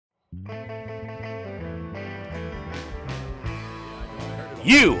You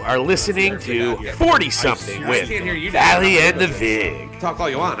are listening to 40-something with Valley and the Vig. Talk all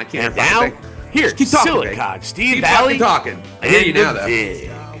you want. I can't. And now, here's Silicon Steve Valley talking. I hear you now, though.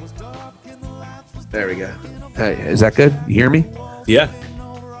 Vig. There we go. Hey, is that good? You hear me? Yeah.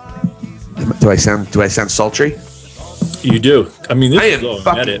 Do I sound sultry? You do. I mean, I am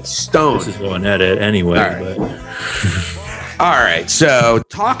fucking stoned. This is going edit anyway. All right. All right. So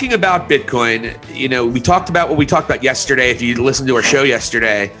talking about Bitcoin, we talked about what we talked about yesterday. If you listened to our show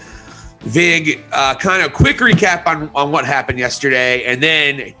yesterday, Vig, kind of quick recap on what happened yesterday, and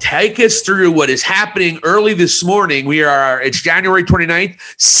then take us through what is happening early this morning. It's January 29th,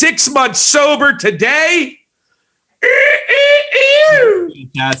 6 months sober today.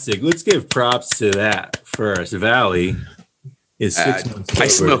 Fantastic. Let's give props to that first. Valley is 6 months sober. I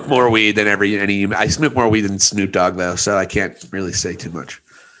smoke more weed than I smoke more weed than Snoop Dogg, though, so I can't really say too much.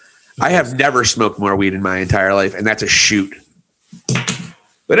 I have never smoked more weed in my entire life, and that's a shoot.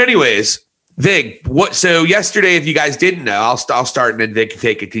 But anyways, Vig, so yesterday, if you guys didn't know, I'll start and then Vig can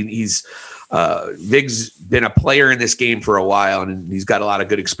take it. Vig's been a player in this game for a while, and he's got a lot of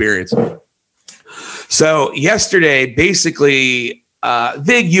good experience. So yesterday, basically,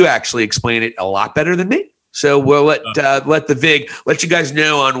 Vig, you actually explained it a lot better than me. So we'll let the Vig let you guys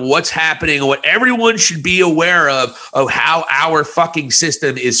know on what's happening and what everyone should be aware of how our fucking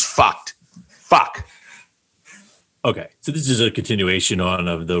system is fucked. Fuck. Okay, so this is a continuation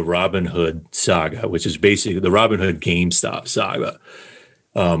of the Robinhood saga, which is basically the Robinhood Gamestop saga.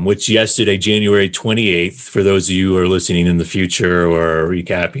 Which yesterday, January 28th, for those of you who are listening in the future or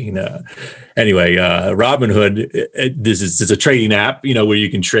recapping. Anyway, Robinhood, this is a trading app, where you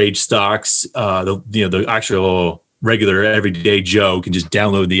can trade stocks. The actual regular everyday Joe can just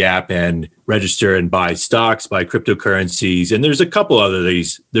download the app and register and buy stocks, buy cryptocurrencies. And there's a couple other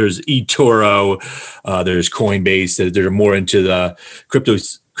these. There's eToro, there's Coinbase that are more into the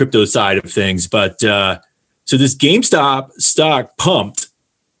crypto side of things. But so this GameStop stock pumped.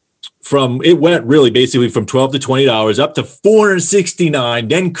 It went really basically from $12 to $20 up to $469,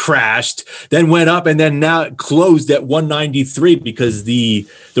 then crashed, then went up, and then now it closed at $193 because the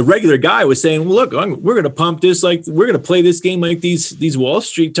regular guy was saying, well, look, we're going to pump this like we're going to play this game like these Wall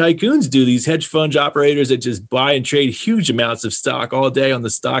Street tycoons do, these hedge fund operators that just buy and trade huge amounts of stock all day on the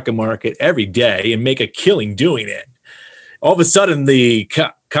stock market every day and make a killing doing it. All of a sudden, the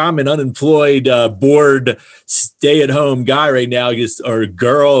common unemployed, bored, stay-at-home guy right now, or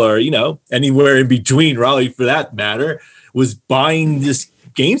girl, or anywhere in between, Raleigh for that matter, was buying this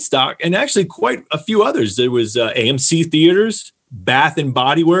GameStop and actually quite a few others. There was AMC Theaters, Bath and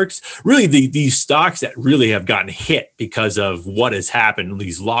Body Works, really these stocks that really have gotten hit because of what has happened,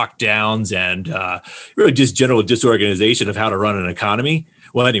 these lockdowns and really just general disorganization of how to run an economy.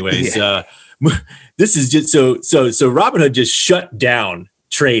 Well, anyways. Yeah. This is just so Robinhood just shut down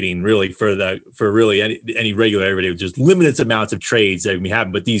trading really for really any regular everyday, just limited amounts of trades that we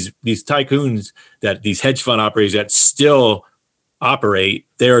have. But these tycoons, these hedge fund operators that still operate,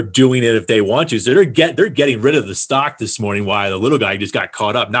 they're doing it if they want to. So they're getting rid of the stock this morning while the little guy just got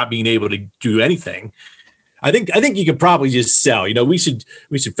caught up not being able to do anything. I think you could probably just sell. We should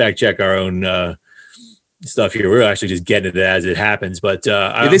fact check our own stuff here. We're actually just getting it as it happens, but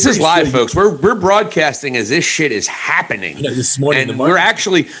this is live, folks. We're broadcasting as this shit is happening. This morning, and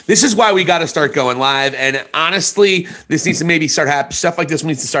this is why we got to start going live. And honestly, this needs to maybe start happening. Stuff like this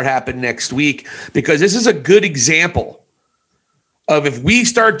needs to start happening next week, because this is a good example of if we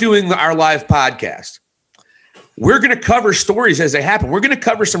start doing our live podcast, we're going to cover stories as they happen. We're going to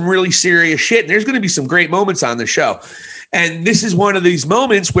cover some really serious shit, and there's going to be some great moments on the show. And this is one of these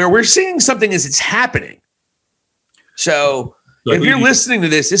moments where we're seeing something as it's happening. So if you're listening to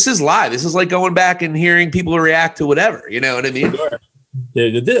this is live. This is like going back and hearing people react to whatever. You know what I mean? Sure.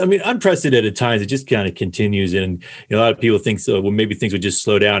 I mean, unprecedented times. It just kind of continues, and a lot of people think so. Well, maybe things would just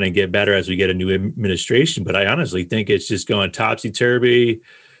slow down and get better as we get a new administration. But I honestly think it's just going topsy-turvy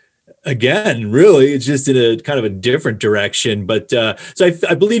again. Really, it's just in a kind of a different direction. But so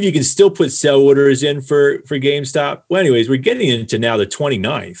I believe you can still put sell orders in for GameStop. Well, anyways, we're getting into now the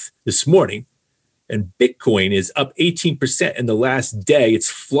 29th this morning. And Bitcoin is up 18% in the last day. It's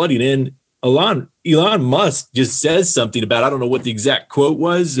flooding in. Elon Musk just says something about, I don't know what the exact quote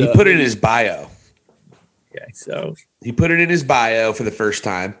was. He put it in his bio. Okay, so he put it in his bio for the first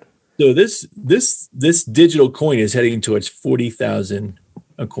time. So this digital coin is heading towards 40,000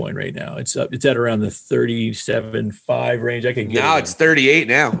 a coin right now. It's at around the 37.5 range. I can get now it's 38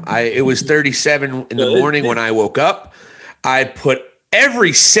 now. It was 37 in the morning when I woke up. I put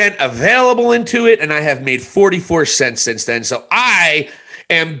every cent available into it, and I have made 44 cents since then. So I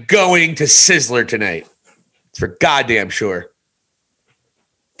am going to Sizzler tonight. It's for goddamn sure.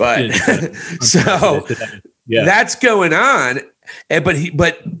 But so that's going on. And but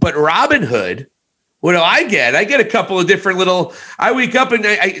Robinhood, what do I get? I get a couple of different little. I wake up and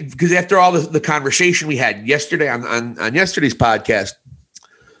because after all the conversation we had yesterday on yesterday's podcast,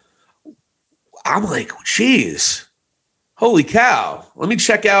 I'm like, geez, holy cow! Let me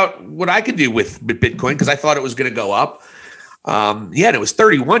check out what I can do with Bitcoin because I thought it was going to go up. And it was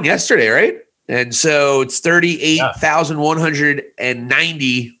 31 yesterday, right? And so it's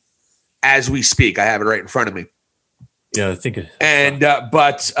 38,190 as we speak. I have it right in front of me. Yeah, I think.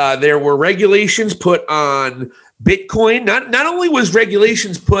 But there were regulations put on Bitcoin. Not only was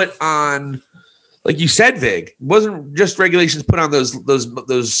regulations put on, like you said, Vig, it wasn't just regulations put on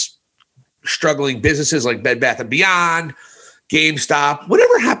those struggling businesses like Bed Bath & Beyond, GameStop.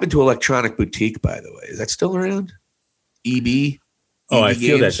 Whatever happened to Electronic Boutique, by the way? Is that still around? EB? Oh, I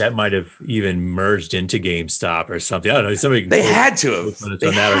feel that might have even merged into GameStop or something. I don't know. They had to have.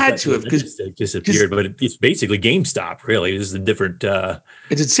 They had to have because it disappeared. But it's basically GameStop. Really, this is a different. They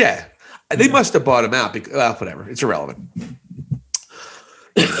must have bought them out. Because, whatever. It's irrelevant.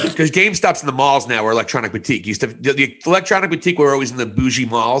 Because GameStop's in the malls now, where Electronic Boutique used to. The Electronic Boutique were always in the bougie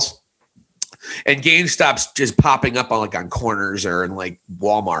malls, and GameStop's just popping up on corners or in like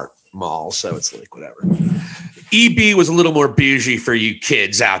Walmart malls. So it's like whatever. EB was a little more bougie for you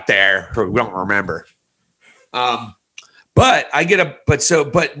kids out there who don't remember. But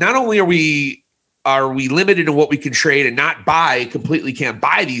not only are we limited in what we can trade and not can't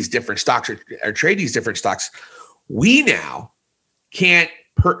buy these different stocks or trade these different stocks. We now can't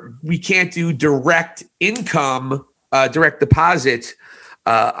do direct income, direct deposit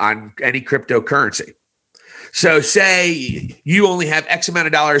on any cryptocurrency. So say you only have X amount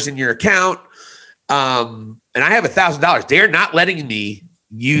of dollars in your account. And I have $1,000. They're not letting me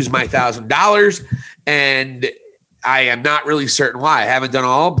use my $1,000, and I am not really certain why. I haven't done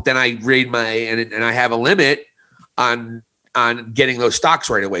all, but then I read and I have a limit on getting those stocks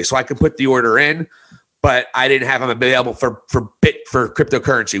right away, so I can put the order in. But I didn't have them available for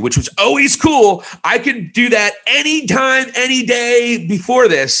cryptocurrency, which was always cool. I can do that anytime, any day before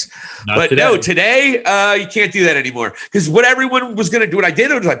this. No, today you can't do that anymore because what everyone was going to do, what I did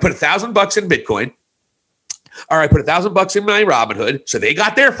was I put $1,000 in Bitcoin. Or I put $1,000 in my Robinhood, so they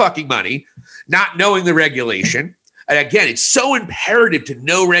got their fucking money, not knowing the regulation. And again, it's so imperative to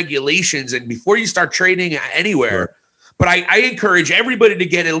know regulations and before you start trading anywhere. Sure. But I encourage everybody to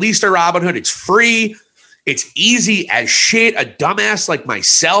get at least a Robinhood. It's free. It's easy as shit. A dumbass like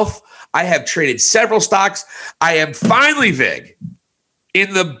myself, I have traded several stocks. I am finally, Vig,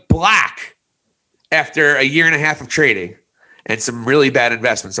 in the black after a year and a half of trading and some really bad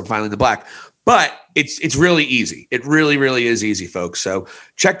investments. I'm finally in the black. But it's really easy. It really, really is easy, folks. So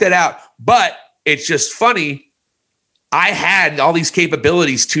check that out. But it's just funny. I had all these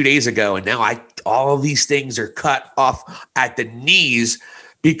capabilities 2 days ago, and now all of these things are cut off at the knees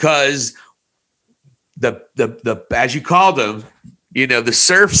because the as you called them, the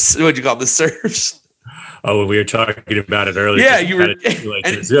serfs. What'd you call them? The serfs? Oh, we were talking about it earlier. Yeah, you were.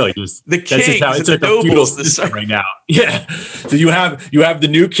 It's really just the kings, it's the nobles, the serfs right now. Yeah, so you have the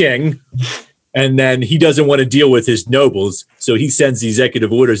new king. And then he doesn't want to deal with his nobles, so he sends the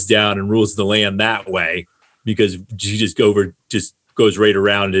executive orders down and rules the land that way because he just goes right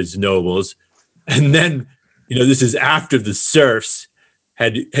around his nobles. And then, this is after the serfs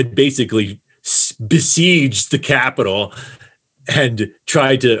had basically besieged the capital and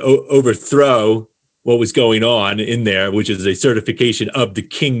tried to overthrow what was going on in there, which is a certification of the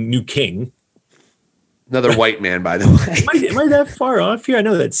new king. Another white man, by the way. Am I that far off here? I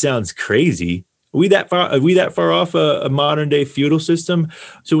know that sounds crazy. Are we that far off a modern day feudal system?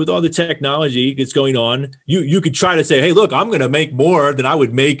 So with all the technology that's going on, you could try to say, hey, look, I'm going to make more than I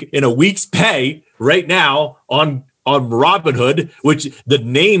would make in a week's pay right now on Robinhood, which the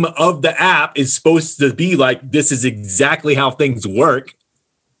name of the app is supposed to be like, this is exactly how things work.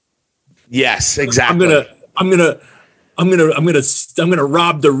 Yes, exactly. I'm gonna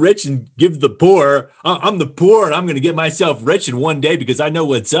rob the rich and give the poor. I'm the poor, and I'm gonna get myself rich in one day because I know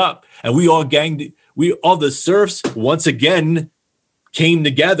what's up. And all the serfs once again came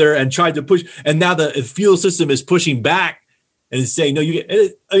together and tried to push. And now the feudal system is pushing back and saying, "No,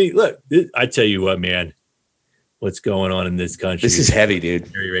 look. I tell you what, man, what's going on in this country? This is heavy,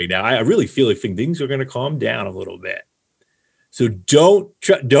 dude. Right now, I really feel like things are gonna calm down a little bit. So don't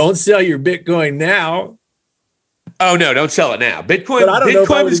sell your Bitcoin now." Oh no! Don't sell it now.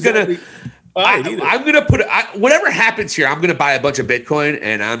 Bitcoin is gonna. I'm gonna put whatever happens here. I'm gonna buy a bunch of Bitcoin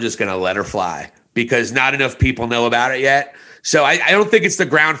and I'm just gonna let her fly because not enough people know about it yet. So I don't think it's the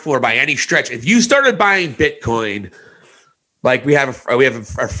ground floor by any stretch. If you started buying Bitcoin, like we have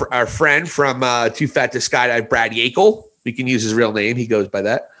our friend from Too Fat to Skydive, Brad Yakel. We can use his real name. He goes by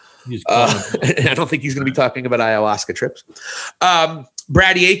that. I don't think he's going to be talking about ayahuasca trips.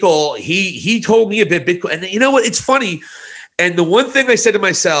 Brad Yakel, he told me about Bitcoin. And you know what? It's funny. And the one thing I said to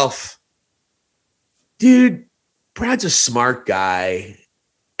myself, dude, Brad's a smart guy.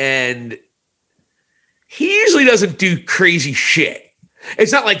 And he usually doesn't do crazy shit.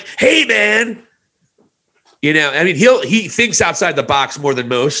 It's not like, hey, man. You know, I mean, he thinks outside the box more than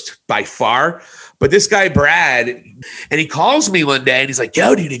most by far. But this guy, Brad, and he calls me one day and he's like,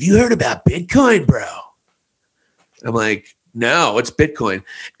 yo, dude, have you heard about Bitcoin, bro? I'm like, no, what's Bitcoin?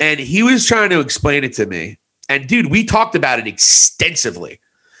 And he was trying to explain it to me. And dude, we talked about it extensively.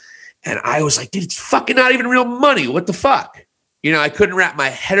 And I was like, dude, it's fucking not even real money. What the fuck? You know, I couldn't wrap my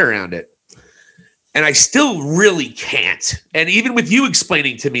head around it. And I still really can't. And even with you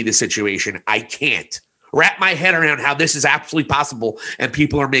explaining to me the situation, I can't wrap my head around how this is absolutely possible and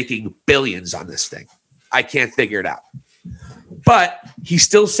people are making billions on this thing. I can't figure it out. But he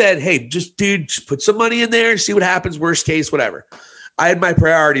still said, hey, just put some money in there, see what happens, worst case, whatever. I had my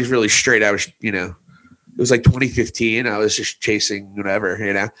priorities really straight. I was, you know, it was like 2015. I was just chasing whatever,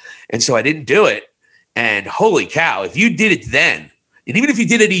 you know. And so I didn't do it. And holy cow, if you did it then, and even if you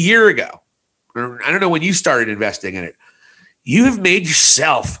did it a year ago, or I don't know when you started investing in it, you have made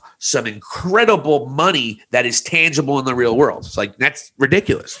yourself some incredible money that is tangible in the real world. It's like, that's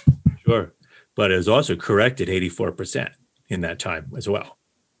ridiculous. Sure. But it was also corrected 84% in that time as well.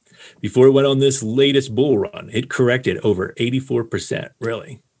 Before it went on this latest bull run, it corrected over 84%,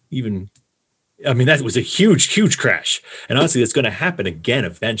 really. Even, I mean, that was a huge, huge crash. And honestly, that's going to happen again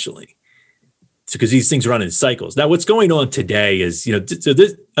eventually. Because these things run in cycles. Now, what's going on today is, you know, so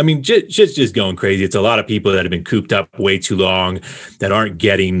this, I mean, shit's just going crazy. It's a lot of people that have been cooped up way too long that aren't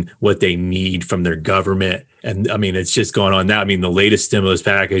getting what they need from their government. And I mean, it's just going on now. I mean, the latest stimulus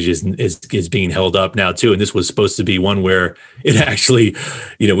package is being held up now too. And this was supposed to be one where it actually,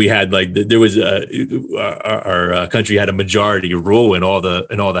 you know, we had like, there was our country had a majority rule in all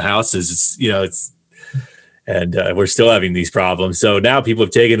the houses. It's, you know, and we're still having these problems. So now people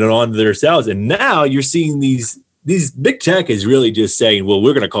have taken it on themselves. And now you're seeing these big tech is really just saying, well,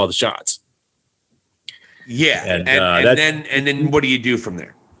 we're going to call the shots. Yeah. And then what do you do from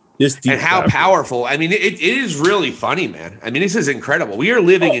there? And how powerful. I mean, it is really funny, man. I mean, this is incredible. We are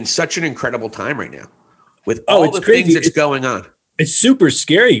living in such an incredible time right now with all the things that's going on. It's super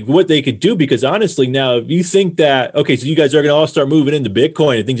scary what they could do, because honestly, now if you think that, okay, so you guys are going to all start moving into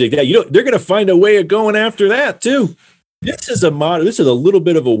Bitcoin and things like that, you know, they're going to find a way of going after that too. This is a little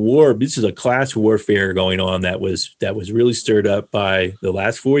bit of a war. This is a class warfare going on that was really stirred up by the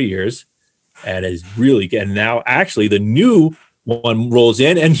last 4 years, and is really getting now. Actually, the new one rolls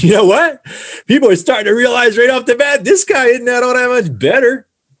in, and you know what? People are starting to realize right off the bat, this guy isn't that all that much better.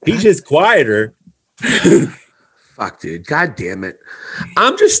 He's just quieter. Fuck, dude. God damn it.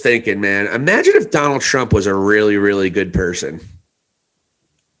 I'm just thinking, man, imagine if Donald Trump was a really, really good person.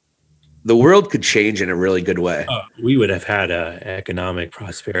 The world could change in a really good way. We would have had economic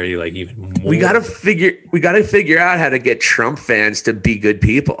prosperity, like even more. We got to figure out how to get Trump fans to be good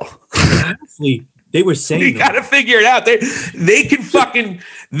people. Honestly, they were saying we got to figure it out. They can fucking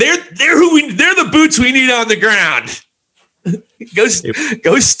they're the boots we need on the ground. Go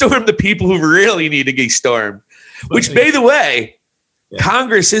storm the people who really need to get stormed. Which, by the way,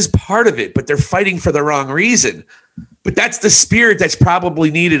 Congress is part of it, but they're fighting for the wrong reason. But that's the spirit that's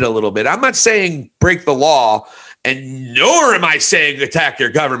probably needed a little bit. I'm not saying break the law, and nor am I saying attack your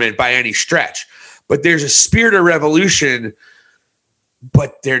government by any stretch. But there's a spirit of revolution.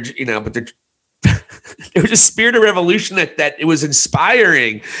 But there was a spirit of revolution that it was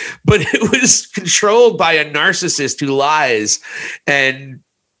inspiring, but it was controlled by a narcissist who lies and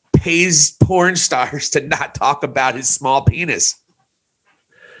pays porn stars to not talk about his small penis.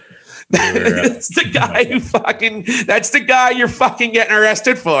 That's the guy you're fucking getting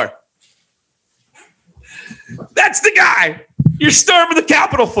arrested for. That's the guy you're storming the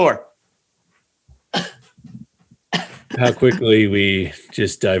Capitol for. How quickly we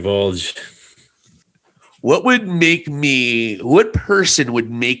just divulge. What person would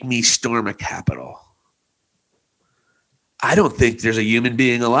make me storm a Capitol? I don't think there's a human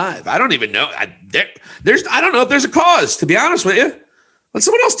being alive. I don't even know. I don't know if there's a cause, to be honest with you. Let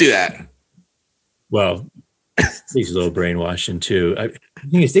someone else do that. Well, these little brainwashing too. The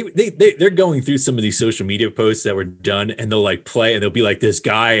thing is, they're going through some of these social media posts that were done, and they'll like play, and they'll be like this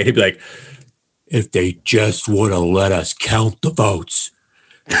guy, and he'll be like, if they just would have let us count the votes,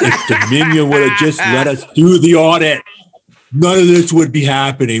 if Dominion would have just let us do the audit. none of this would be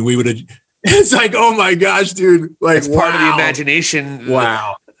happening. We would have. It's like, oh my gosh, dude! Like, it's part of the imagination.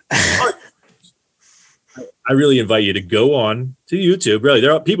 Wow. I really invite you to go on to YouTube. Really,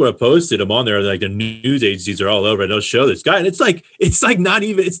 there are people that posted them on there. Like the news agencies are all over, and they'll show this guy. And it's like not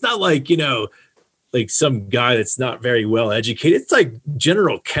even. It's not like like some guy that's not very well educated. It's like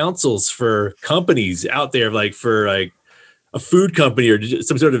general counsels for companies out there, like for like a food company or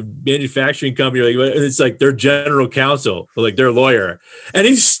some sort of manufacturing company. Like, it's like their general counsel, or like their lawyer, and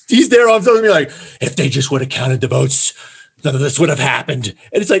he's there on telling me like, if they just would have counted the votes, none of this would have happened.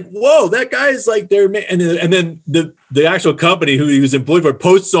 And it's like, whoa, that guy is like their man. And then the actual company who he was employed for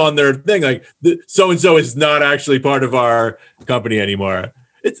posts on their thing like, so and so is not actually part of our company anymore.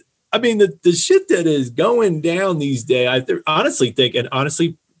 I mean, the shit that is going down these days, I honestly think, and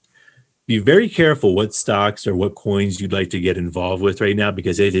honestly, be very careful what stocks or what coins you'd like to get involved with right now,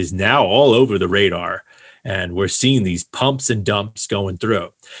 because it is now all over the radar. And we're seeing these pumps and dumps going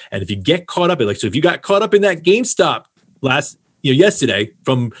through. And if you get caught up in, so if you got caught up in that GameStop yesterday,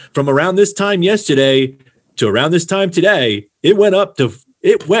 from around this time yesterday to around this time today, it went up to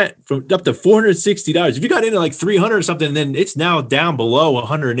 $460. If you got into like 300 or something, then it's now down below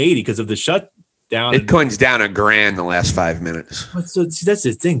 180 because of the shutdown. Bitcoin's down $1,000 in the last 5 minutes. So see, that's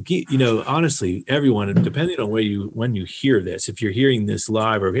the thing. Honestly, everyone, depending on when you hear this, if you're hearing this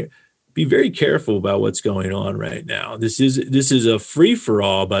live or be very careful about what's going on right now. This is a free for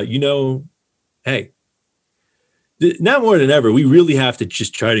all, but hey, now more than ever, we really have to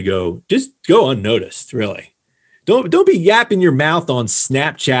just try to go unnoticed. Really. Don't be yapping your mouth on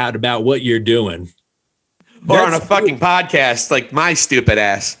Snapchat about what you're doing. Or on a fucking podcast like my stupid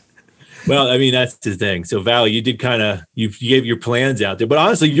ass. Well, I mean, that's the thing. So, Val, you did you gave your plans out there, but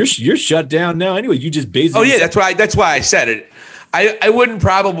honestly, you're shut down now anyway. You just basically. Oh yeah, that's why I said it. I wouldn't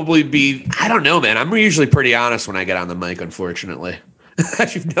probably be. I don't know, man. I'm usually pretty honest when I get on the mic. Unfortunately,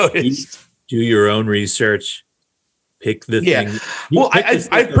 as you've noticed. Do your own research. Pick the thing. Well,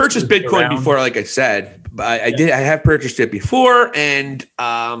 I purchased Bitcoin before, like I said. I have purchased it before, and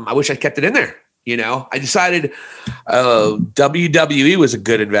I wish I kept it in there. I decided WWE was a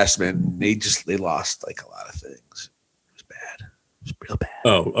good investment. They lost like a lot of things. It was bad. It was real bad.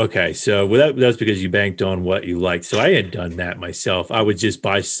 Oh, okay. So that's because you banked on what you liked. So I had done that myself. I would just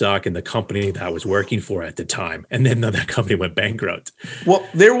buy stock in the company that I was working for at the time, and then that company went bankrupt. Well,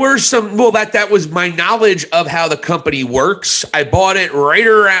 there were some. Well, that was my knowledge of how the company works. I bought it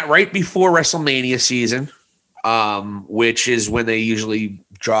right before WrestleMania season, which is when they usually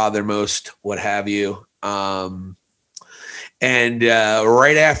draw their most what have you. And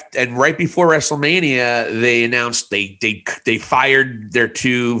right before WrestleMania, they announced they fired their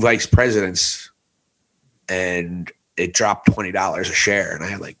 2 vice presidents, and it dropped $20 a share, and I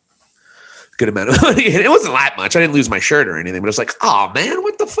had like a good amount of money. And it wasn't that much. I didn't lose my shirt or anything, but it was like, oh man,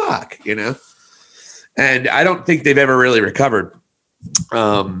 what the fuck, And I don't think they've ever really recovered.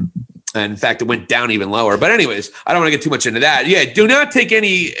 And in fact, it went down even lower. But anyways, I don't want to get too much into that. Yeah, do not take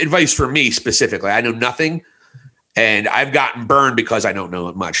any advice from me specifically. I know nothing. And I've gotten burned because I don't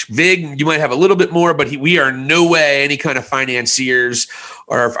know much. Vig, you might have a little bit more, but we are in no way any kind of financiers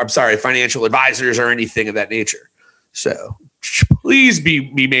or, financial advisors or anything of that nature. So please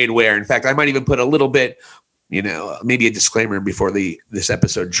be made aware. In fact, I might even put a little bit, maybe a disclaimer before this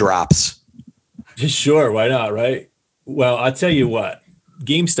episode drops. Sure, why not, right? Well, I'll tell you what.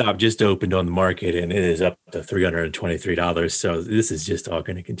 GameStop just opened on the market, and it is up to $323. So this is just all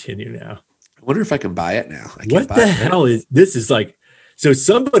going to continue now. I wonder if I can buy it now. What the hell is this? Is like, so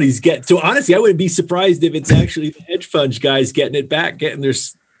somebody's so honestly, I wouldn't be surprised if it's actually the hedge fund guys getting it back, getting their,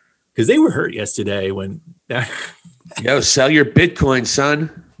 because they were hurt yesterday when. Yo, sell your Bitcoin,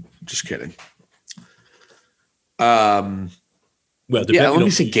 son. Just kidding. Well, let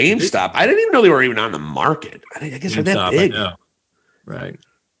me see GameStop. I didn't even know they were even on the market. I guess they're that big. Right.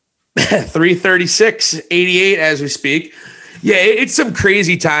 336.88 as we speak. Yeah, it's some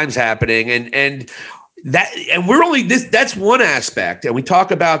crazy times happening, and we're only this. That's one aspect, and we talk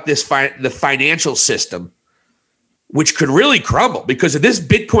about this the financial system, which could really crumble because if this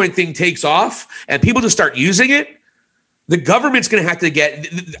Bitcoin thing takes off and people just start using it, the government's going to have to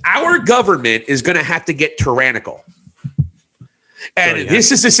our government is going to have to get tyrannical, and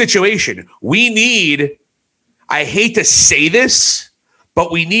this is the situation we need. I hate to say this,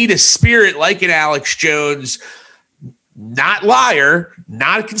 but we need a spirit like an Alex Jones. Not liar,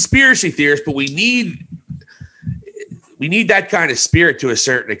 not a conspiracy theorist, but we need that kind of spirit to a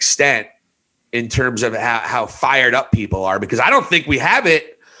certain extent in terms of how fired up people are, because I don't think we have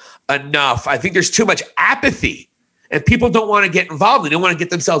it enough. I think there's too much apathy And people don't want to get involved. They don't want to get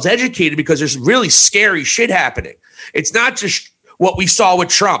themselves educated because there's really scary shit happening. It's not just what we saw with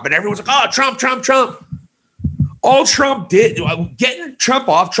Trump. And everyone's like, oh, Trump, Trump, Trump. All Trump did, getting Trump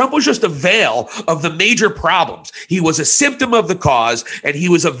off, Trump was just a veil of the major problems. He was a symptom of the cause, and he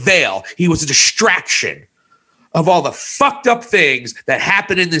was a veil. He was a distraction of all the fucked up things that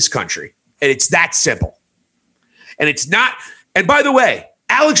happen in this country. And it's that simple. And it's not, and by the way,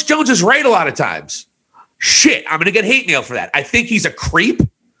 Alex Jones is right a lot of times. Shit, I'm going to get hate mail for that. I think he's a creep.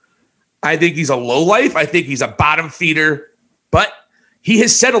 I think he's a lowlife. I think he's a bottom feeder. But he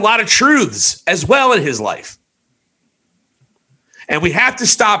has said a lot of truths as well in his life. And we have to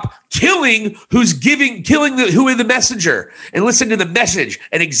stop killing who is the messenger, and listen to the message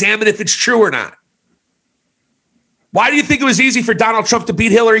and examine if it's true or not. Why do you think it was easy for Donald Trump to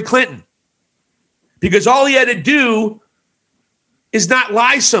beat Hillary Clinton? Because all he had to do is not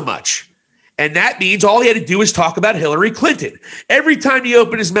lie so much. And that means all he had to do is talk about Hillary Clinton. Every time he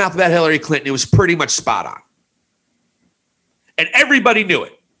opened his mouth about Hillary Clinton, it was pretty much spot on. And everybody knew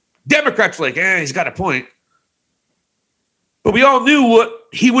it. Democrats were like, he's got a point. But we all knew what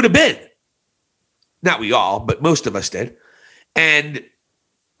he would have been. Not we all, but most of us did. And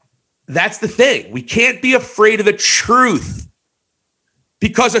that's the thing. We can't be afraid of the truth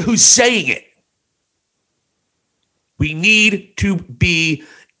because of who's saying it. We need to be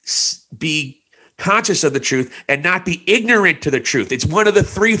conscious of the truth and not be ignorant to the truth. It's one of the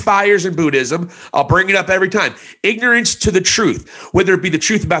 3 fires in Buddhism. I'll bring it up every time. Ignorance to the truth, whether it be the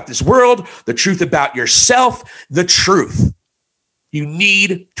truth about this world, the truth about yourself, the truth. You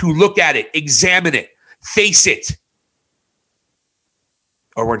need to look at it, examine it, face it,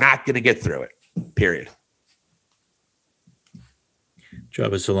 or we're not going to get through it, period.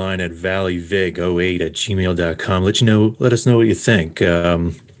 Drop us a line at valleyvig08@gmail.com. Let us know what you think.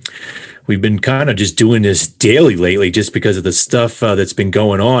 We've been kind of just doing this daily lately just because of the stuff that's been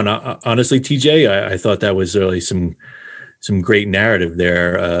going on. Honestly, TJ, I thought that was really some great narrative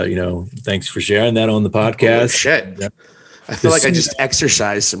there. Thanks for sharing that on the podcast. Oh, shit. I feel like I just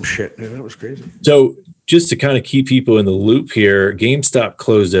exercised some shit. Man, that was crazy. So just to kind of keep people in the loop here, GameStop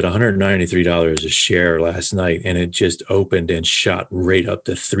closed at $193 a share last night, and it just opened and shot right up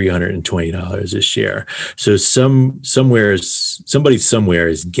to $320 a share. So somebody somewhere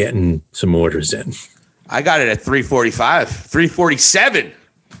is getting some orders in. I got it at 345, 347.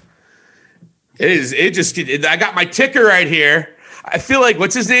 I got my ticker right here. I feel like,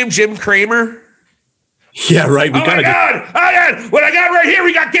 what's his name? Jim Cramer? Yeah, right. Oh my God. What I got right here,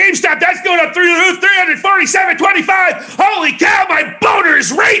 we got GameStop. That's going up through the roof, 347.25. Holy cow, my boner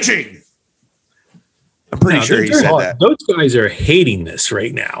is raging. I'm pretty sure he said that. Those guys are hating this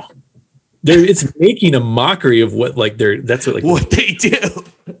right now. It's making a mockery of what what they do.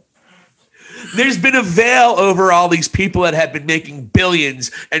 There's been a veil over all these people that have been making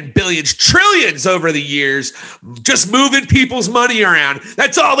billions and billions, trillions over the years, just moving people's money around.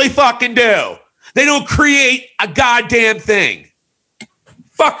 That's all they fucking do. They don't create a goddamn thing.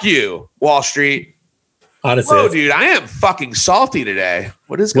 Fuck you, Wall Street. Honestly, whoa, dude, I am fucking salty today.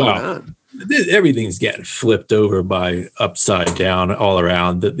 What is going on? Everything's getting flipped over by upside down all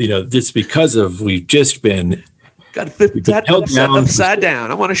around. Just because of we've just been got to flip that upside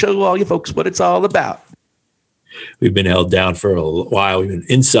down. I want to show all you folks what it's all about. We've been held down for a while. We've been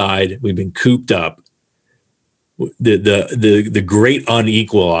inside. We've been cooped up. The great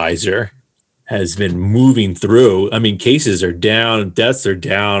unequalizer has been moving through. I mean, cases are down, deaths are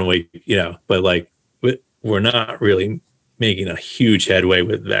down, but we're not really making a huge headway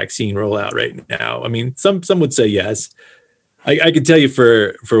with vaccine rollout right now. I mean, some would say yes. I can tell you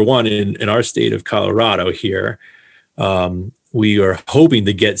for one, in our state of Colorado here, we are hoping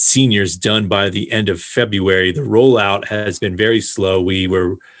to get seniors done by the end of February. The rollout has been very slow. We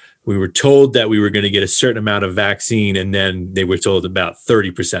were told that we were going to get a certain amount of vaccine, and then they were told about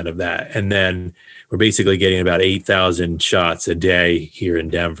 30% of that. And then we're basically getting about 8,000 shots a day here in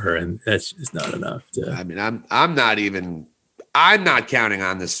Denver. And that's just not enough. I'm not counting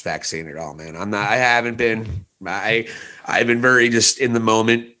on this vaccine at all, man. I haven't been, I've been very just in the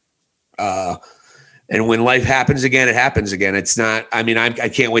moment. And when life happens again, it happens again. It's not, I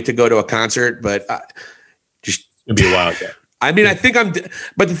can't wait to go to a concert, but it's going to be a while ago. I think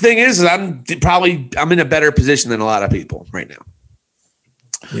but the thing is I'm in a better position than a lot of people right now.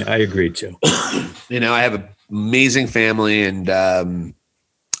 Yeah, I agree too. I have an amazing family and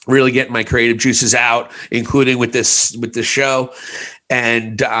really getting my creative juices out, including with this show.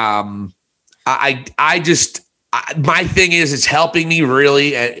 And my thing is it's helping me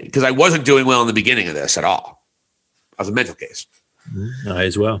really because I wasn't doing well in the beginning of this at all. I was a mental case. I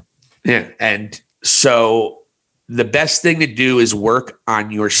as well. Yeah. And so the best thing to do is work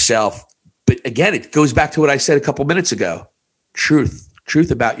on yourself. But again, it goes back to what I said a couple minutes ago. Truth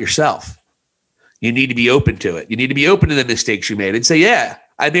about yourself. You need to be open to it. You need to be open to the mistakes you made and say, yeah,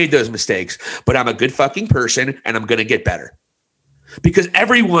 I made those mistakes, but I'm a good fucking person and I'm going to get better. Because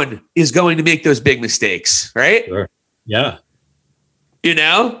everyone is going to make those big mistakes, right? Sure. Yeah. You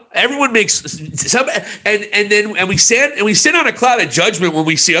know, everyone makes some, and we sit on a cloud of judgment when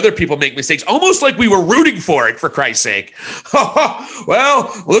we see other people make mistakes, almost like we were rooting for it, for Christ's sake.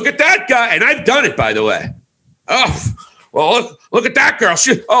 Well, look at that guy. And I've done it, by the way. Oh, well, look at that girl.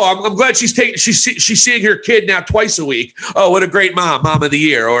 I'm glad she's seeing her kid now twice a week. Oh, what a great mom of the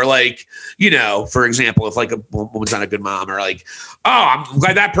year. Or like, you know, for example, if like a woman's not a good mom, or like, oh, I'm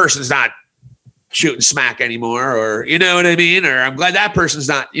glad that person's not shooting smack anymore, or you know what I mean? Or I'm glad that person's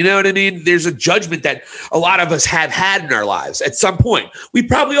not, you know what I mean? There's a judgment that a lot of us have had in our lives at some point. We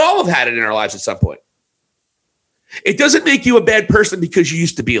probably all have had it in our lives at some point. It doesn't make you a bad person because you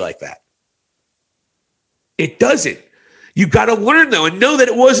used to be like that. It doesn't. You got to learn, though, and know that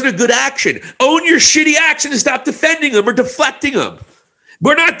it wasn't a good action. Own your shitty action and stop defending them or deflecting them.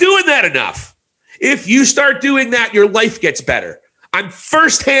 We're not doing that enough. If you start doing that, your life gets better. I'm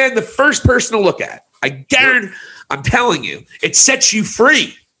firsthand the first person to look at. I guarantee, I'm telling you, it sets you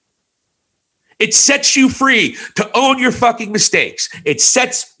free. It sets you free to own your fucking mistakes. It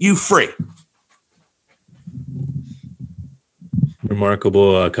sets you free.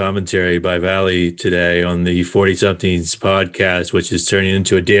 Remarkable commentary by Valley today on the 40-somethings podcast, which is turning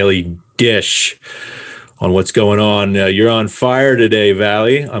into a daily dish on what's going on. You're on fire today,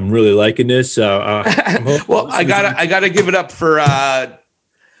 Valley. I'm really liking this. Well, I gotta give it up for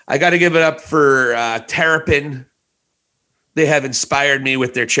Terrapin. They have inspired me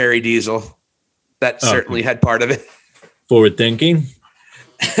with their cherry diesel. That certainly had part of it. Forward thinking.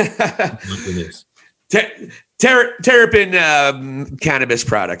 Terrapin cannabis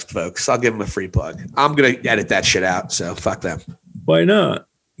products, folks. I'll give them a free plug. I'm going to edit that shit out, so fuck them. Why not?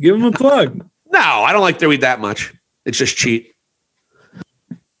 Give them a plug. No, I don't like their weed that much. It's just cheap.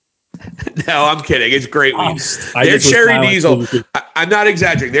 No, I'm kidding. It's great weed. Their cherry diesel, I'm not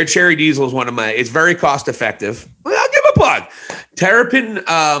exaggerating. Their cherry diesel is it's very cost effective. Well, I'll give them a plug.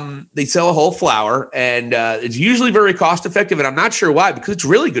 Terrapin, they sell a whole flower, and it's usually very cost effective, and I'm not sure why, because it's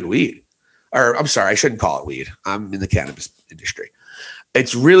really good weed. Or I'm sorry, I shouldn't call it weed. I'm in the cannabis industry.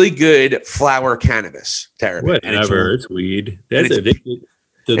 It's really good flower cannabis, Terrapin. Whatever, it's weed. It's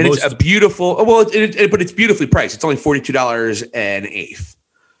a beautiful. Well, but it's beautifully priced. It's only $42 an eighth.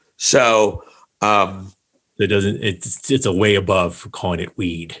 So, It's a way above calling it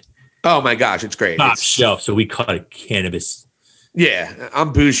weed. Oh my gosh, it's great. Top shelf. So we call it cannabis. Yeah,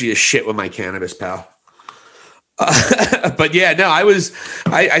 I'm bougie as shit with my cannabis, pal. But yeah, no,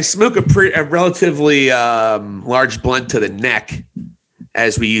 I smoke a relatively large blunt to the neck,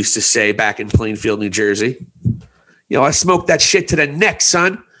 as we used to say back in Plainfield, New Jersey. You know, I smoke that shit to the neck,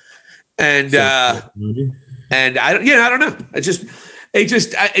 son. And I don't know.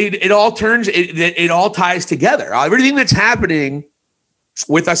 It all ties together. Everything that's happening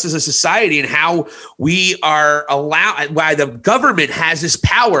with us as a society and how we are allowed, why the government has this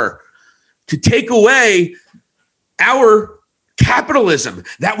power to take away our capitalism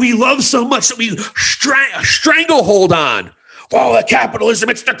that we love so much, that we stranglehold on. Oh, the capitalism,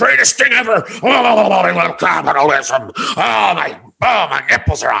 it's the greatest thing ever. Oh, I love capitalism. Oh, my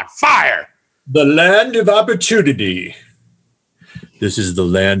nipples are on fire. The land of opportunity. This is the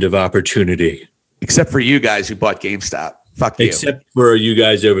land of opportunity. Except for you guys who bought GameStop. Fuck you. Except for you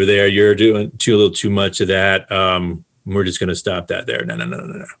guys over there. You're doing a little too much of that. We're just going to stop that there.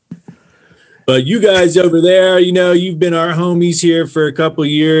 No. But you guys over there, you know, you've been our homies here for a couple of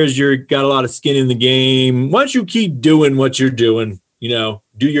years. You've got a lot of skin in the game. Why don't you keep doing what you're doing? You know,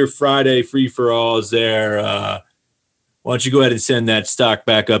 do your Friday free-for-alls there. Why don't you go ahead and send that stock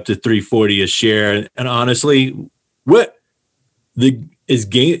back up to $3.40 a share? And honestly,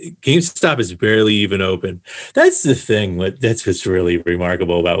 GameStop is barely even open. That's the thing. That's what's really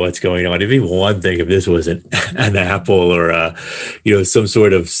remarkable about what's going on. It'd be one thing if this wasn't an Apple or some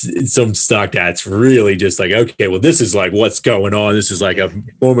stock that's really just like, okay, well, this is like what's going on. This is like a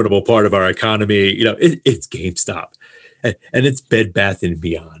formidable part of our economy. You know, it's GameStop, and it's Bed Bath and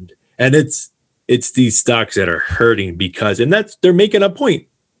Beyond, and it's these stocks that are hurting because, and they're making a point.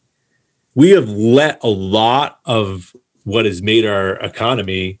 We have let a lot of what has made our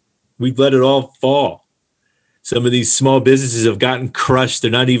economy, we've let it all fall. Some of these small businesses have gotten crushed. They're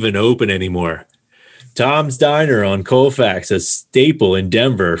not even open anymore. Tom's Diner on Colfax, a staple in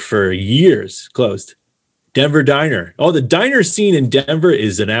Denver for years, closed. Denver Diner. Oh, the diner scene in Denver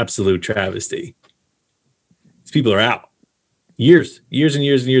is an absolute travesty. These people are out. Years and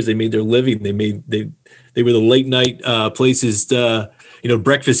years and years. They made their living. They were the late night places.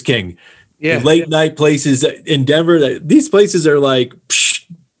 Breakfast King. Yeah. The late night places in Denver. These places are like, psh,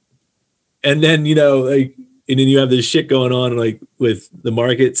 and then and then you have this shit going on like with the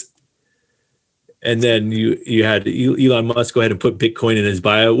markets. And then you had Elon Musk go ahead and put Bitcoin in his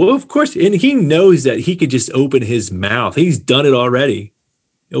bio. Well, of course, and he knows that he could just open his mouth. He's done it already.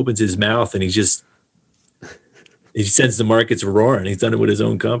 He opens his mouth and he sends the markets roaring. He's done it with his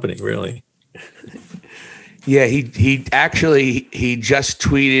own company, really. Yeah, he just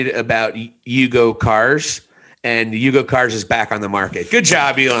tweeted about Yugo Cars, and Yugo Cars is back on the market. Good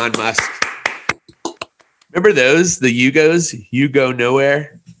job, Elon Musk. Remember those? The Yugos? Yugo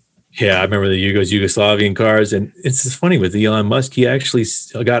Nowhere? Yeah, I remember the Yugoslavian cars. And it's just funny with Elon Musk, he actually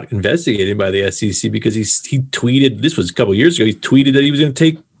got investigated by the SEC because he tweeted, this was a couple of years ago, he tweeted that he was going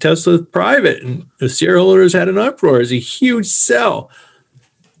to take Tesla private, and the shareholders had an uproar. It's a huge sell.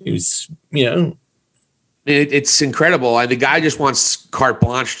 It was, It's incredible. The guy just wants carte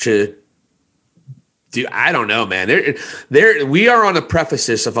blanche to do. I don't know, man. We are on the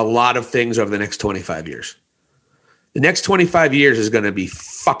precipice of a lot of things over the next 25 years. The next 25 years is going to be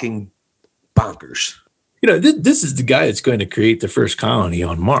fucking bonkers. This is the guy that's going to create the first colony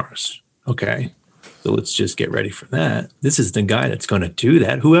on Mars. Okay. So let's just get ready for that. This is the guy that's going to do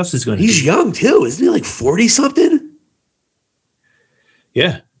that. Who else is going to do that? He's young too. Isn't he like 40 something?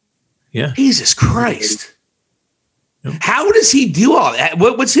 Yeah. Yeah. Jesus Christ. How does he do all that?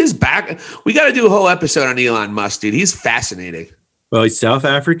 What's his back? We got to do a whole episode on Elon Musk, dude. He's fascinating. Well, he's South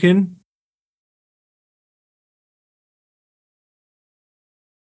African.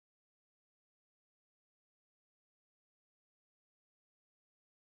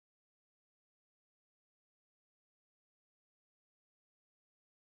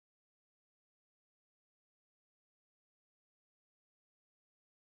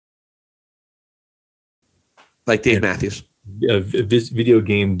 Like Dave Matthews. A video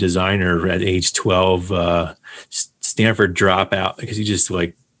game designer at age 12, Stanford dropout because he just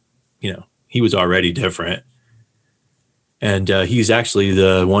he was already different. And he's actually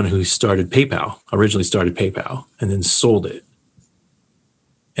the one who originally started PayPal and then sold it.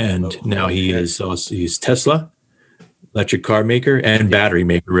 And now he's Tesla, electric car maker and battery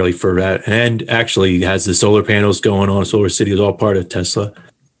maker really for that. And actually has the solar panels going on. Solar City is all part of Tesla.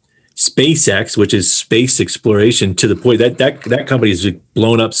 SpaceX, which is space exploration, to the point that company has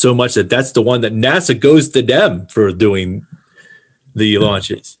blown up so much that's the one that NASA goes to them for doing the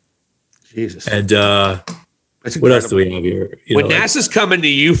launches. Jesus. And what else do we have here? When NASA's coming to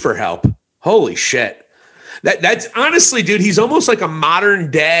you for help, holy shit. That's honestly, dude, he's almost like a modern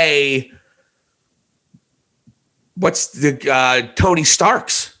day. What's the Tony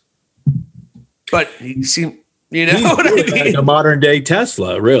Starks? But he seemed. You know what I mean? Like a modern day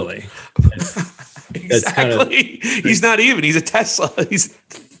Tesla, really. Exactly. He's not even. He's a Tesla. He's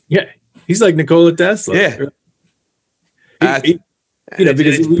like Nikola Tesla. Yeah. Because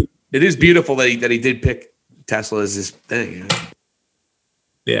it is beautiful that he did pick Tesla as his thing.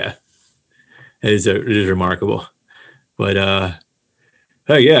 Yeah, it is remarkable. But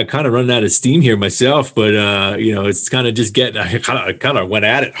kind of running out of steam here myself. But it's kind of just getting. I kind of went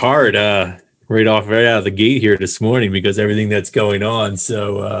at it hard. Right out of the gate here this morning because everything that's going on.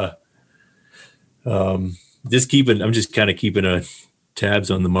 So I'm just kind of keeping tabs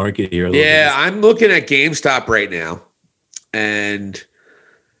on the market here. I'm looking at GameStop right now and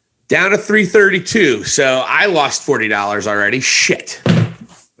down to 332. So I lost $40 already. Shit.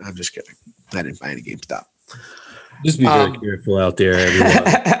 I'm just kidding. I didn't buy any GameStop. Just be very careful out there, everyone.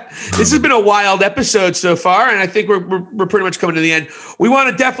 This has been a wild episode so far, and I think we're pretty much coming to the end. We want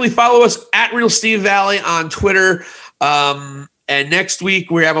to definitely follow us at Real Steve Valley on Twitter. And next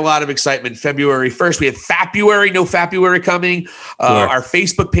week, we have a lot of excitement. February 1st, we have no February coming. Our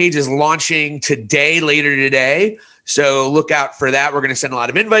Facebook page is launching later today. So look out for that. We're going to send a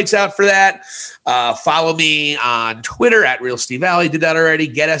lot of invites out for that. Follow me on Twitter at Real Steve Valley. Did that already.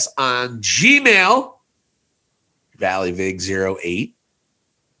 Get us on Gmail. ValleyVig08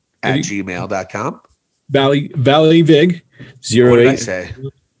 at gmail.com. ValleyVig08. What did I say?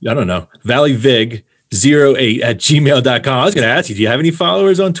 I don't know. ValleyVig08 at gmail.com. I was going to ask you, do you have any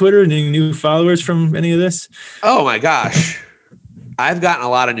followers on Twitter? Any new followers from any of this? Oh my gosh. I've gotten a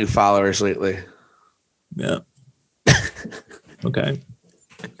lot of new followers lately. Yeah. Okay.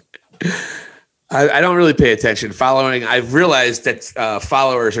 I don't really pay attention. I've realized that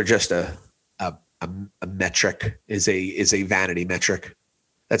followers are just a metric, is a vanity metric.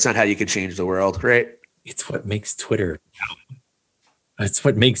 That's not how you can change the world, right? It's what makes Twitter. It's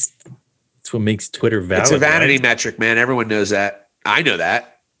what makes That's what makes Twitter valid. It's a vanity metric, man. Everyone knows that. I know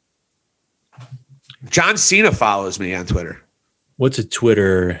that. John Cena follows me on Twitter. What's a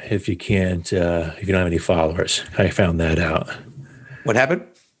Twitter if you can't, if you don't have any followers? I found that out. What happened?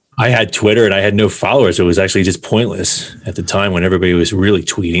 I had Twitter and I had no followers. It was actually just pointless at the time when everybody was really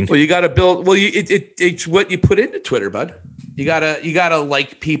tweeting. Well, you got to build. Well, it's what you put into Twitter, bud. You gotta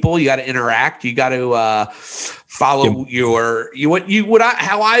like people. You got to interact. You got to follow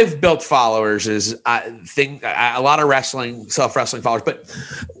how I've built followers is a lot of self-wrestling followers,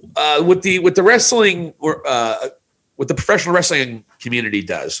 but with the wrestling or what the professional wrestling community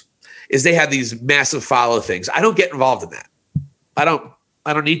does is they have these massive follow things. I don't get involved in that. I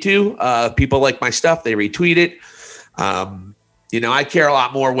don't need to. People like my stuff. They retweet it. I care a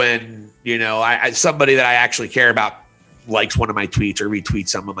lot more when, somebody that I actually care about likes one of my tweets or retweets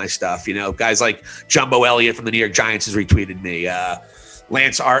some of my stuff. Guys like Jumbo Elliott from the New York Giants has retweeted me.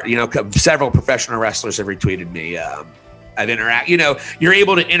 Lance Art, several professional wrestlers have retweeted me. I've you're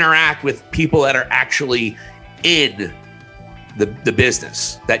able to interact with people that are actually in the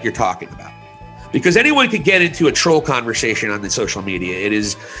business that you're talking about. Because anyone could get into a troll conversation on the social media. It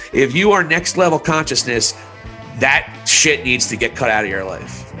is, if you are next level consciousness, that shit needs to get cut out of your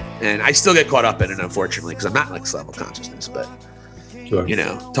life. And I still get caught up in it, unfortunately, because I'm not next level consciousness. But sure.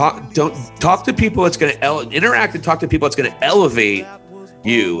 Talk to people that's going to interact and talk to people that's going to elevate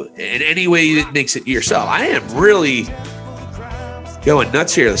you in any way that makes it yourself. I am really going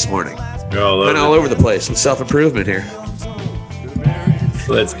nuts here this morning. You're all over the place with self-improvement here.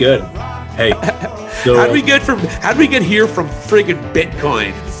 Well, that's good. Hey, so, how'd we get here from friggin'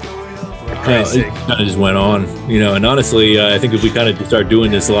 Bitcoin? It kind of just went on, and honestly, I think if we kind of start doing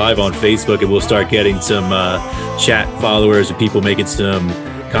this live on Facebook, and we'll start getting some chat followers and people making some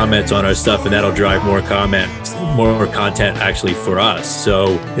comments on our stuff, and that'll drive more content actually for us.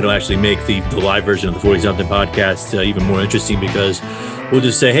 So it'll actually make the live version of the 40-something podcast even more interesting, because we'll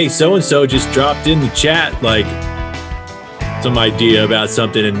just say, hey, so-and-so just dropped in the chat, like, some idea about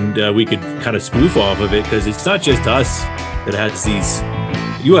something, and we could kind of spoof off of it, because it's not just us that has these.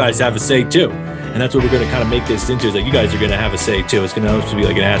 You guys have a say too, and that's what we're going to kind of make this into, is that you guys are going to have a say too. It's going to also be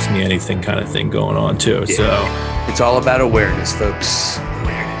like an Ask Me Anything kind of thing going on too. Yeah. So it's all about awareness, folks.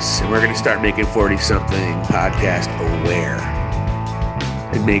 Awareness. And we're going to start making 40-something podcast aware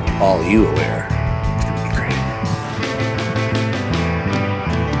and make all you aware.